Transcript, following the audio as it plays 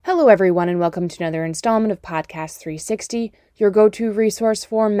Hello, everyone, and welcome to another installment of Podcast 360, your go-to resource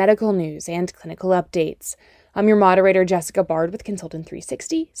for medical news and clinical updates. I'm your moderator, Jessica Bard with Consultant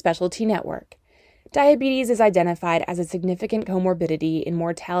 360 Specialty Network. Diabetes is identified as a significant comorbidity in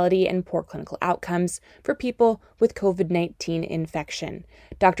mortality and poor clinical outcomes for people with COVID-19 infection.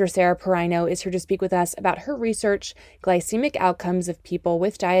 Dr. Sarah Perino is here to speak with us about her research, glycemic outcomes of people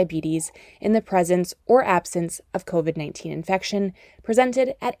with diabetes in the presence or absence of COVID-19 infection,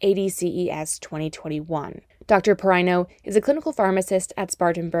 presented at ADCES 2021. Dr. Perino is a clinical pharmacist at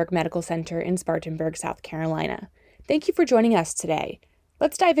Spartanburg Medical Center in Spartanburg, South Carolina. Thank you for joining us today.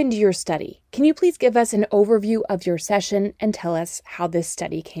 Let's dive into your study. Can you please give us an overview of your session and tell us how this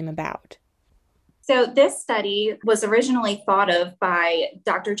study came about? So this study was originally thought of by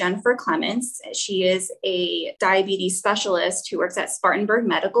Dr. Jennifer Clements. She is a diabetes specialist who works at Spartanburg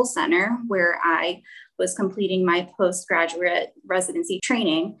Medical Center, where I was completing my postgraduate residency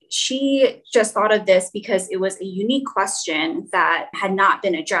training. She just thought of this because it was a unique question that had not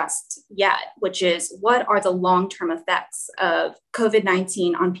been addressed yet, which is, what are the long-term effects of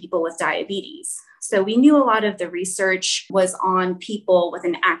COVID-19 on people with diabetes? So we knew a lot of the research was on people with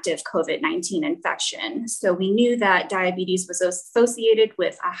an active COVID-19 infection. So we knew that diabetes was associated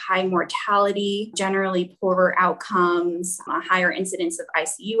with a high mortality, generally poorer outcomes, a higher incidence of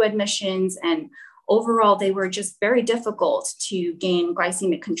ICU admissions, and overall, they were just very difficult to gain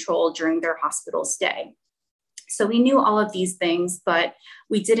glycemic control during their hospital stay. So we knew all of these things, but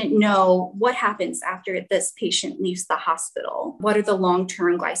we didn't know what happens after this patient leaves the hospital. What are the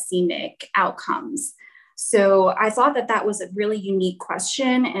long-term glycemic outcomes? So I thought that that was a really unique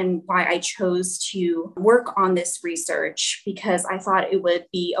question, and why I chose to work on this research, because I thought it would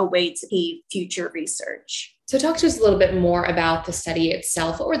be a way to pave future research. So talk to us a little bit more about the study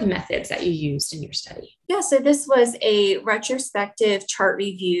itself. What were the methods that you used in your study? Yeah, so this was a retrospective chart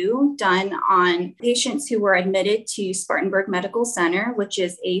review done on patients who were admitted to Spartanburg Medical Center, which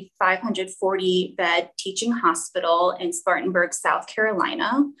is a 540-bed teaching hospital in Spartanburg, South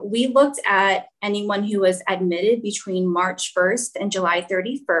Carolina. We looked at anyone who was admitted between March 1st and July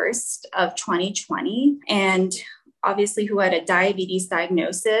 31st of 2020, and obviously who had a diabetes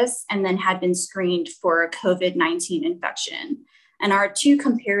diagnosis and then had been screened for a COVID-19 infection. And our two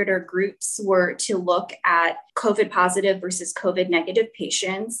comparator groups were to look at COVID positive versus COVID negative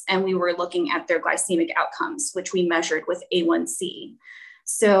patients, and we were looking at their glycemic outcomes, which we measured with A1C.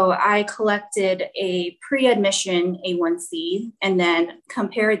 So I collected a pre-admission A1C and then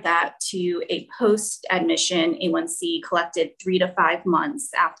compared that to a post-admission A1C collected 3 to 5 months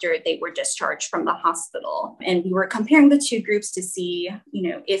after they were discharged from the hospital. And we were comparing the two groups to see,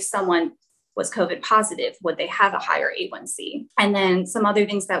 if someone was COVID positive, would they have a higher A1C? And then some other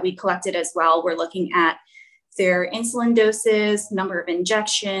things that we collected as well, we're looking at their insulin doses, number of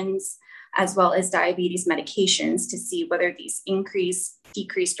injections, as well as diabetes medications to see whether these increased,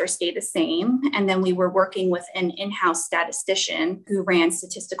 decreased, or stay the same. And then we were working with an in-house statistician who ran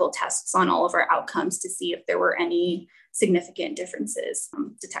statistical tests on all of our outcomes to see if there were any significant differences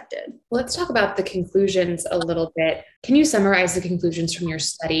detected. Let's talk about the conclusions a little bit. Can you summarize the conclusions from your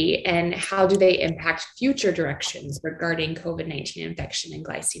study, and how do they impact future directions regarding COVID-19 infection and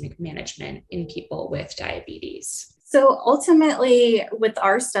glycemic management in people with diabetes? So ultimately, with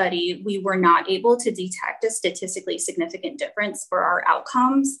our study, we were not able to detect a statistically significant difference for our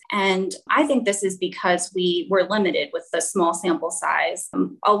outcomes. And I think this is because we were limited with the small sample size.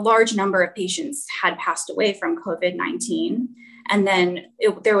 A large number of patients had passed away from COVID-19. And then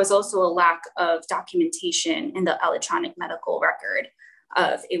there was also a lack of documentation in the electronic medical record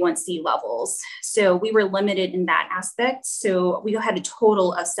of A1C levels. So we were limited in that aspect. So we had a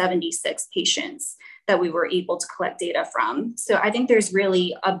total of 76 patients that we were able to collect data from. So I think there's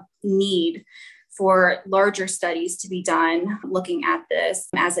really a need for larger studies to be done looking at this,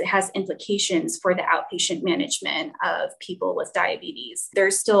 as it has implications for the outpatient management of people with diabetes.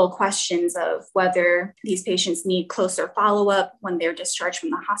 There's still questions of whether these patients need closer follow-up when they're discharged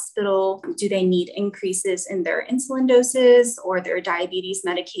from the hospital. Do they need increases in their insulin doses or their diabetes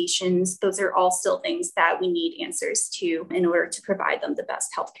medications? Those are all still things that we need answers to in order to provide them the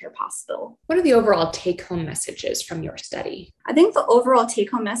best healthcare possible. What are the overall take-home messages from your study? I think the overall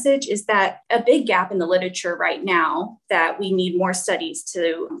take-home message is that a big gap in the literature right now that we need more studies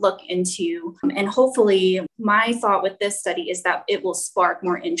to look into. And hopefully, my thought with this study is that it will spark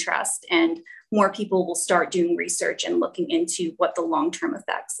more interest and more people will start doing research and looking into what the long-term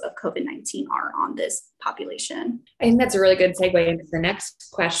effects of COVID-19 are on this population. I think that's a really good segue into the next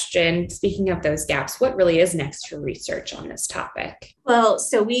question. Speaking of those gaps, what really is next for research on this topic? Well,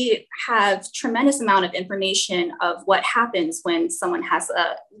 so we have tremendous amount of information of what happens when someone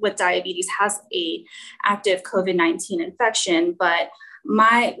with diabetes has a active COVID-19 infection, but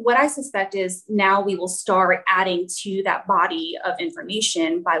what I suspect is now we will start adding to that body of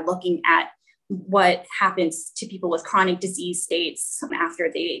information by looking at what happens to people with chronic disease states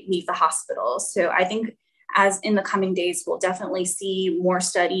after they leave the hospital. So I think as in the coming days, we'll definitely see more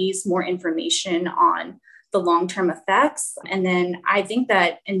studies, more information on the long-term effects. And then I think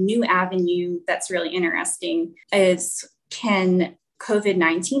that a new avenue that's really interesting is, can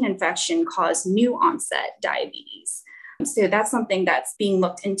COVID-19 infection cause new onset diabetes? So that's something that's being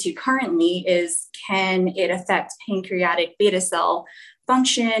looked into currently, is can it affect pancreatic beta cell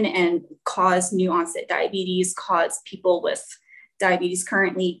function and cause new onset diabetes, cause people with diabetes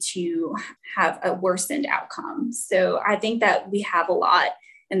currently to have a worsened outcome. So I think that we have a lot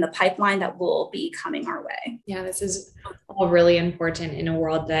in the pipeline that will be coming our way. Yeah, this is all really important in a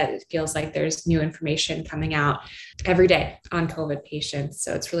world that feels like there's new information coming out every day on COVID patients.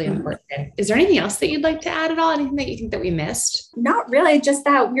 So it's really important. Is there anything else that you'd like to add at all? Anything that you think that we missed? Not really, just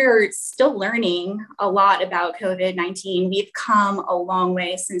that we're still learning a lot about COVID-19. We've come a long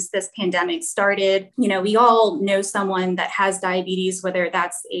way since this pandemic started. You know, we all know someone that has diabetes, whether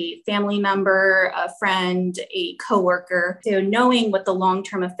that's a family member, a friend, a coworker. So knowing what the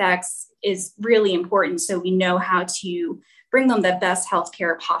long-term effects is really important, so we know how to bring them the best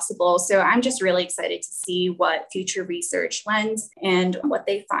healthcare possible. So I'm just really excited to see what future research lends and what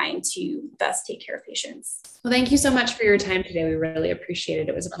they find to best take care of patients. Well, thank you so much for your time today. We really appreciate it.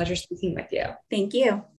 It was a pleasure speaking with you. Thank you.